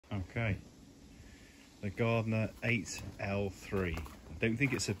Okay, the Gardner 8L3. I don't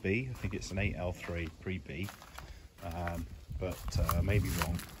think it's a B, I think it's an 8L3 pre-B, but I may be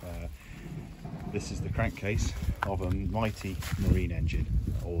wrong. This is the crankcase of a mighty marine engine,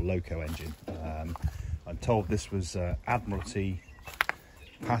 or loco engine. I'm told this was Admiralty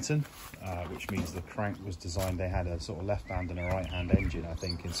pattern, which means the crank was designed, they had a sort of left hand and a right hand engine, I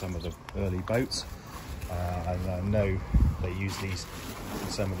think, in some of the early boats. And I know they use these in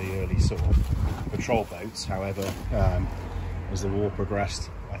some of the early sort of patrol boats. However, as the war progressed,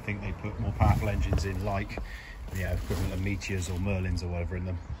 I think they put more powerful engines in, like equivalent of Meteors or Merlins or whatever in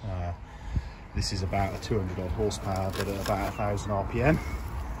them. This is about a 200 odd horsepower, but at about 1000 RPM.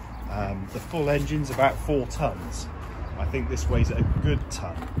 The full engine's about 4 tons. I think this weighs a good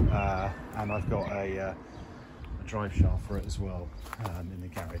ton, and I've got a drive shaft for it as well in the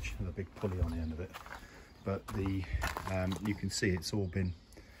garage, with a big pulley on the end of it. But the you can see it's all been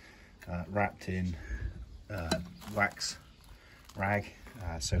wrapped in wax rag,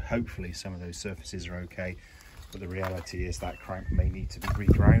 so hopefully some of those surfaces are okay. But the reality is that crank may need to be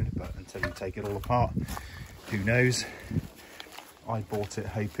reground, but until you take it all apart, who knows. I bought it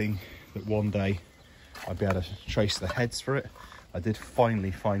hoping that one day I'd be able to trace the heads for it. I did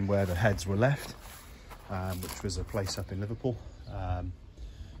finally find where the heads were left, which was a place up in Liverpool,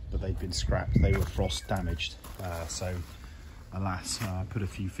 but they'd been scrapped. They were frost damaged, so alas, I put a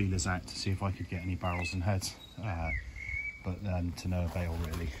few feelers out to see if I could get any barrels and heads, but to no avail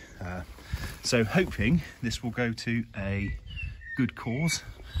really. So hoping this will go to a good cause,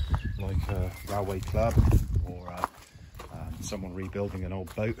 like a railway club or someone rebuilding an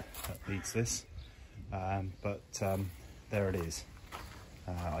old boat that needs this. But there it is.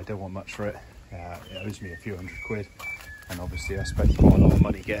 I don't want much for it. It owes me a few £100, and obviously I spent quite a lot of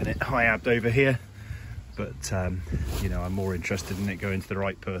money getting it high-abbed over here, but you know, I'm more interested in it going to the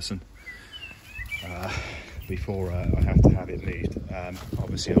right person before I have to have it moved.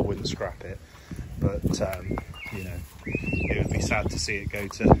 Obviously I wouldn't scrap it, but you know, it would be sad to see it go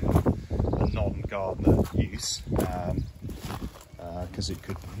to a non-Gardner use, because it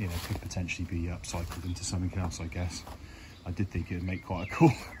could, you know, could potentially be upcycled into something else, I guess. I did think it would make quite a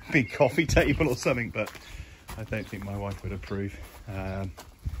cool big coffee table or something, but I don't think my wife would approve.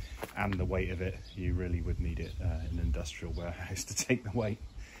 And the weight of it, you really would need it in an industrial warehouse to take the weight,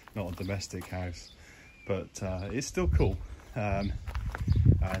 not a domestic house. But it's still cool, and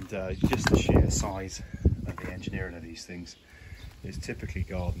just the sheer size of the engineering of these things is typically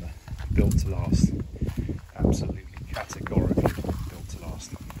Gardner, built to last. Absolutely categorically built to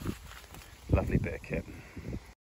last. Lovely bit of kit.